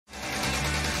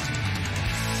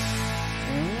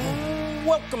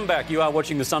Welcome back. You are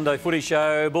watching the Sunday Footy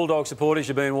Show. Bulldog supporters,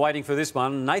 you've been waiting for this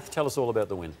one. Nath, tell us all about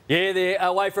the win. Yeah, the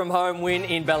away-from-home win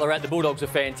in Ballarat. The Bulldogs are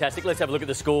fantastic. Let's have a look at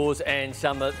the scores and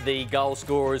some of the goal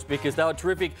scorers because they were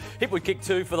terrific. Hipwood kicked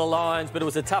 2 for the Lions, but it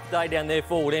was a tough day down there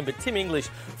forward end. But Tim English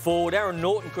forward. Aaron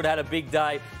Norton could have had a big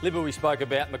day. Libba we spoke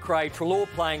about. McRae, Treloar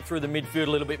playing through the midfield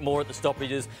a little bit more at the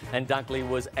stoppages, and Dunkley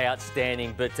was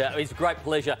outstanding. But it's a great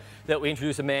pleasure that we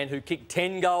introduce a man who kicked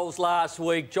 10 goals last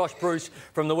week, Josh Bruce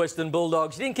from the Western Bulldogs.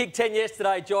 You didn't kick 10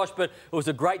 yesterday, Josh, but it was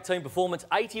a great team performance.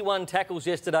 81 tackles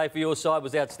yesterday for your side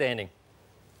was outstanding.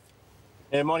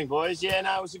 Yeah, morning, boys. Yeah,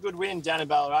 no, it was a good win down in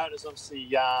Ballarat. It was obviously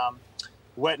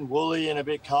wet and woolly and a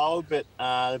bit cold, but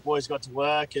the boys got to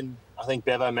work, and I think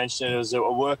Bevo mentioned it was a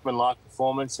workman-like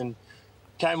performance and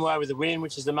came away with the win,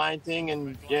 which is the main thing.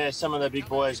 And, yeah, some of the big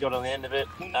boys got on the end of it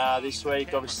this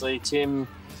week. Obviously, Tim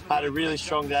had a really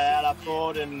strong day out up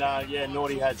forward, and,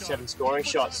 Naughty had 7 scoring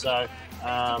shots. So,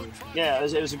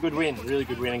 it was a good win, really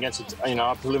good win against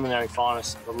a preliminary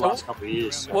finalist for the last couple of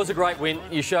years. So. It was a great win.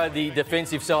 You showed the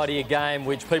defensive side of your game,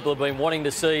 which people have been wanting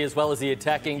to see, as well as the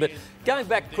attacking. But going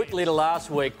back quickly to last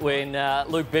week when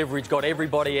Luke Beveridge got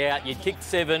everybody out, you kicked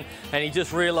 7 and he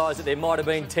just realised that there might have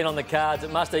been 10 on the cards.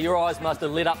 Your eyes must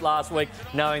have lit up last week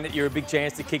knowing that you're a big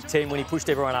chance to kick 10 when he pushed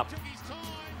everyone up.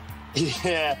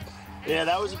 Yeah,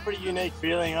 that was a pretty unique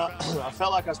feeling. I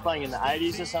felt like I was playing in the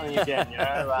 80s or something again,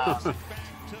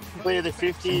 clear the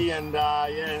 50, and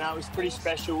it was pretty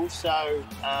special. So,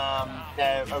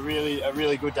 a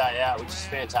really good day out, which is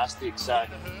fantastic. So.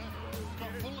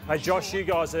 Hey Josh, you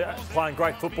guys are playing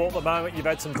great football at the moment. You've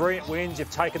had some brilliant wins.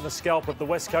 You've taken the scalp of the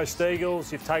West Coast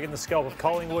Eagles. You've taken the scalp of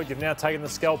Collingwood. You've now taken the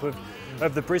scalp of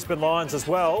the Brisbane Lions as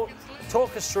well.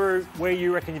 Talk us through where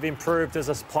you reckon you've improved as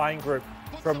a playing group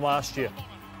from last year.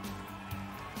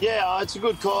 Yeah, it's a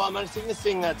good call. I mean, I think the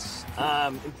thing that's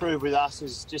improved with us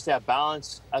is just our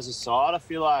balance as a side. I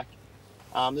feel like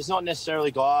there's not necessarily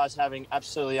guys having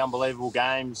absolutely unbelievable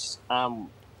games,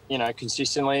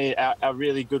 consistently. Our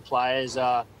really good players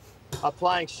are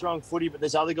playing strong footy, but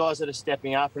there's other guys that are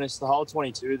stepping up, and it's the whole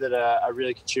 22 that are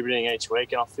really contributing each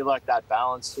week. And I feel like that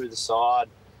balance through the side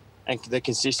and the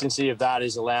consistency of that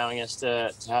is allowing us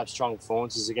to have strong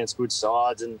performances against good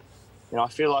sides. And I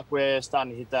feel like we're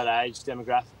starting to hit that age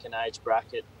demographic and age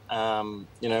bracket,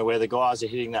 where the guys are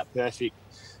hitting that perfect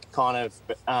kind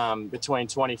of between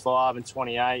 25 and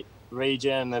 28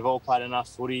 region. They've all played enough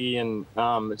footy, and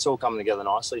it's all coming together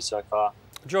nicely so far.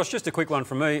 Josh, just a quick one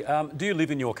from me. Do you live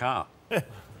in your car?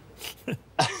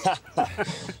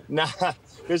 No,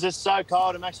 because it's so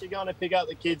cold. I'm actually going to pick up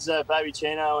the kids' baby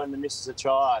Chino and the missus a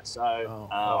try. So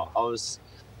I was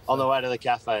on the way to the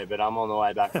cafe, but I'm on the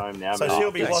way back home now. So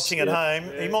she'll be watching at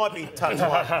home. He might be touch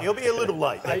late. He'll be a little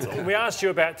late, that's all. We asked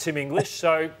you about Tim English.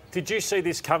 So did you see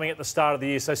this coming at the start of the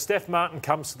year? So Steph Martin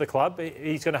comes to the club.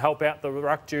 He's going to help out the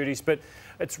ruck duties, but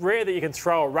it's rare that you can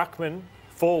throw a ruckman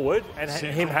forward and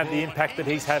him have the impact that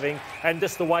he's having and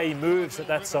just the way he moves at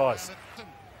that size.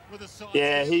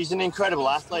 Yeah, he's an incredible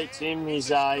athlete, Tim. He's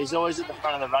always at the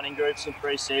front of the running groups in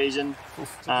pre-season.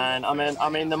 And, I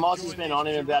mean, the mods has been on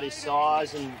him about his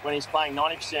size, and when he's playing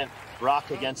 90% ruck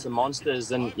against the monsters,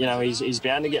 then, he's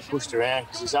bound to get pushed around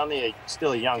because he's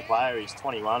still a young player. He's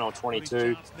 21 or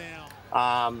 22.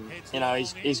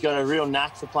 He's got a real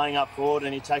knack for playing up forward,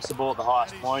 and he takes the ball at the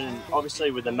highest point. And obviously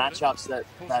with the matchups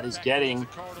that he's getting,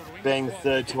 being the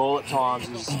third tall at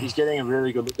times, he's getting a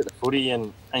really good look at the footy.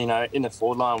 And in the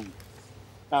forward line,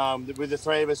 with the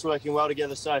three of us working well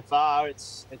together so far,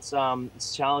 it's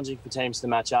challenging for teams to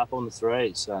match up on the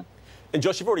three. So. And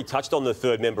Josh, you've already touched on the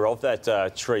third member of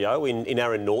that trio in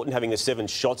Aaron Norton, having the 7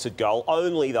 shots at goal,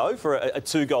 only though for a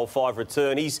 2-goal 5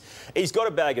 return. He's got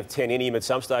a bag of 10 in him at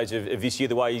some stage of this year,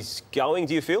 the way he's going.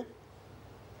 Do you feel?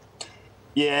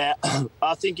 Yeah,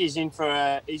 I think he's in for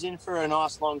a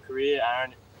nice long career,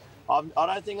 Aaron. I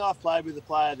don't think I've played with a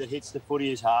player that hits the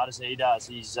footy as hard as he does.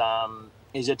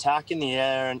 His attack in the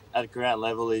air and at ground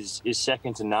level is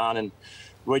second to none, and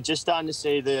we're just starting to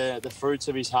see the fruits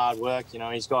of his hard work.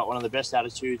 He's got one of the best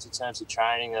attitudes in terms of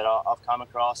training that I've come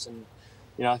across. And,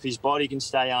 if his body can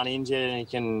stay uninjured and he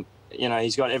can,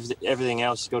 he's got everything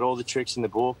else. He's got all the tricks in the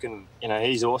book. And,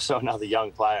 he's also another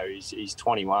young player. He's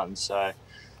 21. So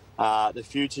the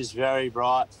future's very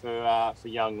bright for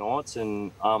young Norts.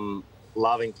 And I'm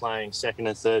loving playing second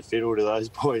and third fiddle to those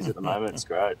boys at the moment. It's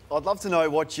great. I'd love to know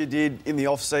what you did in the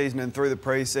off-season and through the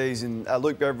pre-season.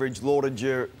 Luke Beveridge lauded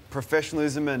your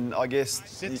professionalism and, I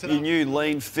guess, your new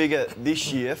lean figure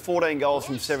this year. 14 goals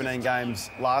from 17 games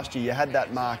last year. You had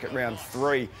that mark at round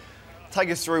 3. Take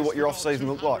us through what your off-season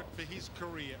looked like.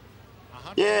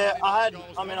 Yeah,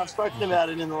 I've spoken about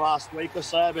it in the last week or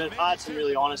so, but I had some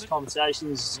really honest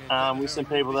conversations with some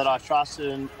people that I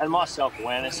trusted, and my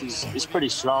self-awareness is pretty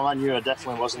strong. I knew I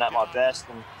definitely wasn't at my best,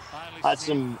 and I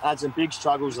had some big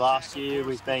struggles last year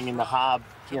with being in the hub,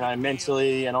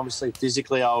 mentally and obviously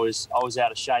physically. I was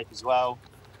out of shape as well.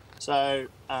 So,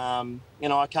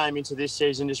 I came into this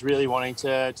season just really wanting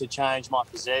to change my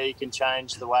physique and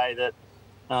change the way that,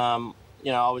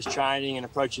 I was training and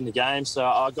approaching the game. So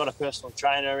I got a personal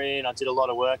trainer in. I did a lot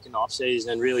of work in the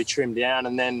off-season and really trimmed down.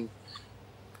 And then,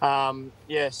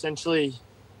 essentially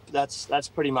that's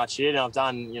pretty much it. And I've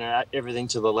done, everything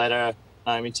to the letter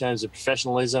in terms of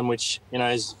professionalism, which,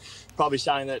 is probably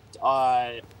something that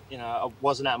I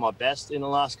wasn't at my best in the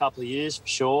last couple of years for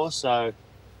sure. So,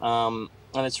 and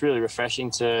it's really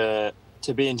refreshing to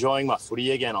be enjoying my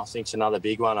footy again. I think it's another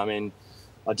big one. I mean,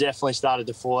 I definitely started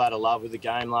to fall out of love with the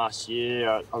game last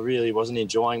year. I really wasn't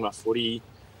enjoying my footy.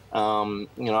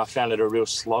 I found it a real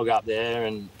slog up there,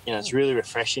 and it's really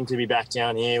refreshing to be back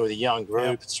down here with a young group.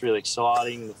 Yep. It's really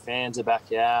exciting. The fans are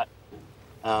back out.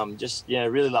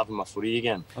 Really loving my footy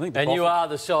again. You are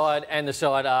the side, and the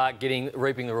side are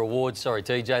reaping the rewards. Sorry,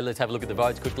 TJ, let's have a look at the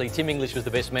votes quickly. Tim English was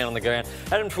the best man on the ground.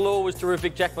 Adam Treloar was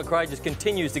terrific. Jack McRae just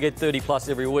continues to get 30+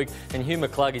 every week. And Hugh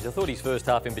McCluggage, I thought his first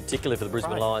half in particular for the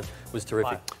Brisbane Lions was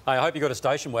terrific. Hey, I hope you got a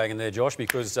station wagon there, Josh,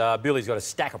 because Billy's got a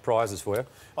stack of prizes for you.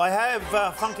 I have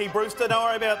Funky Brewster, don't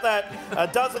worry about that. A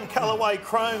dozen colourway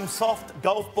chrome soft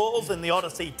golf balls in the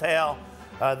Odyssey towel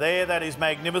there. That is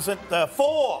magnificent.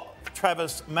 4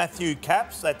 Travis Matthew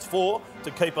caps, that's 4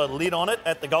 to keep a lid on it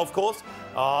at the golf course.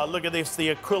 Look at this,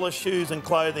 the Aquila shoes and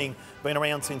clothing, been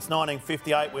around since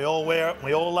 1958. We all wear it,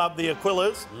 we all love the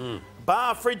Aquilas.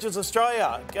 Bar Fridges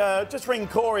Australia, just ring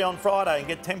Corey on Friday and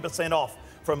get 10% off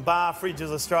from Bar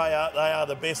Fridges Australia. They are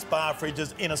the best bar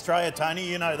fridges in Australia, Tony,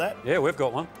 you know that. Yeah, we've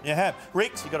got one. You have.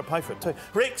 Ricks, you've got to pay for it too.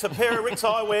 Ricks, a pair of Ricks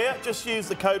eyewear, just use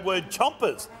the code word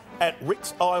CHOMPERS at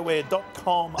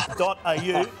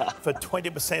rickseyewear.com.au for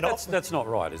 20% off. That's not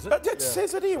right, is it? It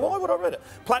says it here. Why would I read it?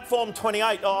 Platform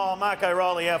 28. Oh, Mark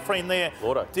O'Reilly, our friend there.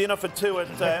 Lordo. Dinner for 2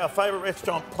 at our favourite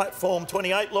restaurant, Platform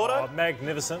 28. Lordo? Oh,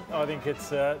 magnificent. I think it's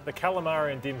the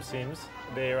calamari and dim sims.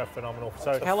 They're phenomenal.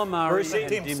 So calamari and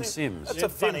dim sims. That's a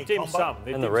funny dim combo. sum.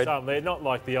 And the red. They're not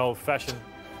like the old-fashioned.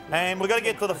 And we've got to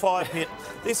get to the fire pit.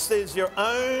 This is your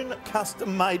own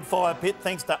custom-made fire pit,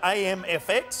 thanks to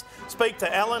AMFX. Speak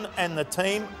to Alan and the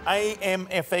team.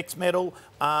 AMFX metal,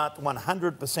 art,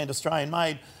 100%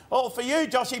 Australian-made. All for you,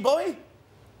 Joshy boy.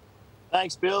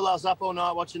 Thanks, Bill. I was up all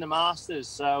night watching the Masters,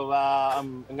 so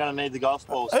I'm going to need the golf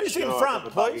balls. Who's in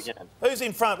front, please? Who's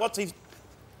in front? What's his...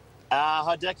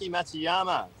 Hideki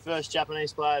Matsuyama, first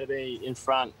Japanese player to be in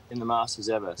front in the Masters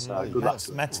ever. So good luck.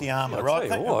 Matsuyama,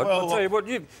 right? I'll tell you what,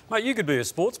 mate, you could be a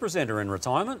sports presenter in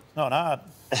retirement. Not hard.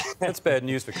 That's bad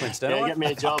news for Clint Stanley. Yeah, get me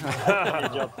a job.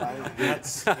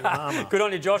 Matsuyama. Good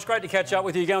on you, Josh. Great to catch up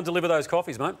with you. Go and deliver those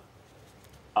coffees, mate.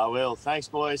 I will. Thanks,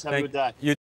 boys. Have a good day.